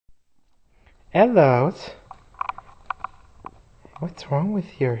Hello. What's wrong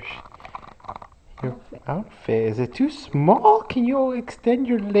with your outfit? Is it too small? Can you extend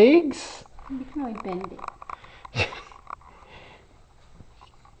your legs? You can only bend it.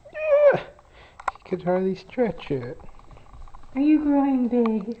 Yeah. You could hardly stretch it. Are you growing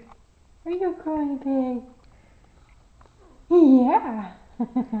big? Are you growing big? Yeah.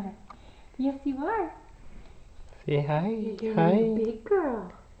 Yes, you are. Say hi. You're getting Hi. a big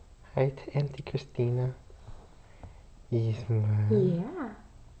girl. Hi to Auntie Christina. Yes, ma. Yeah.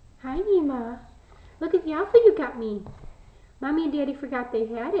 Hi, Nima. Look at the outfit you got me. Mommy and Daddy forgot they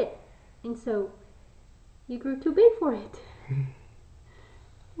had it, and so you grew too big for it.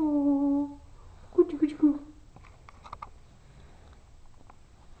 Oh, goochie goochie goo.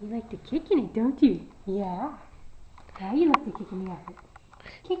 You like to kick in it, don't you? Yeah. Yeah, you like to kick in the outfit.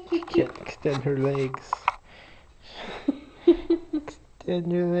 Kick, kick, kick. Can't extend her legs.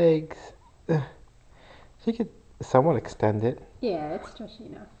 Extend your legs. She could somewhat extend it. Yeah, it's stretchy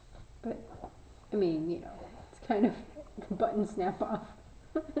enough. But, I mean, it's kind of the button snap off.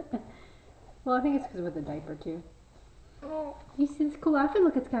 Well, I think it's because with the diaper, too. You see this cool outfit?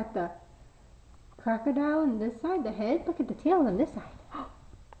 Look, it's got the crocodile on this side, the head. Look at the tail on this side.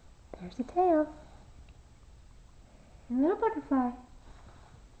 There's the tail. And a little butterfly.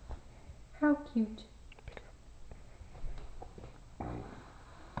 How cute.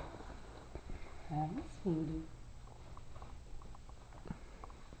 Hi, sweetie.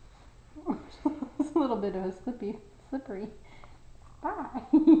 It's a little bit of a slippery spot.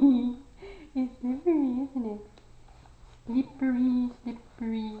 It's slippery, isn't it? Slippery,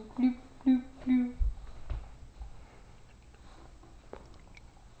 slippery, bloop, bloop, bloop.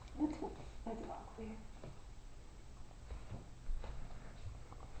 That's all clear.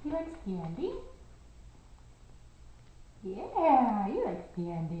 You like standing? Yeah, you like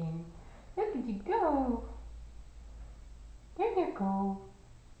standing. Look at you go. There you go.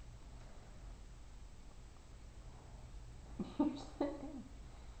 You're slipping.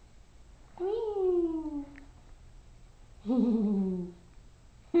 Whee!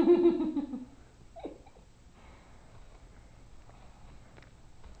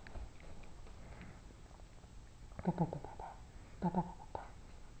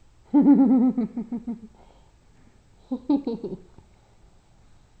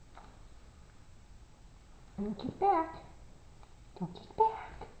 Don't kick back. Don't kick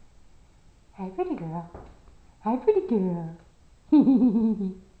back. Hi, pretty girl. Hi, pretty girl.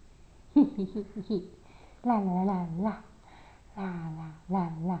 La la la la. La la la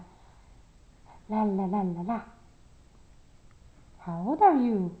la. La la la la la. How old are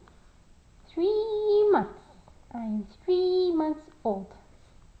you? 3 months. I'm 3 months old.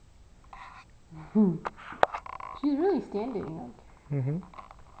 She's really standing. Mm-hmm.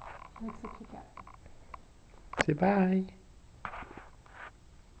 She likes to kick out. Say bye.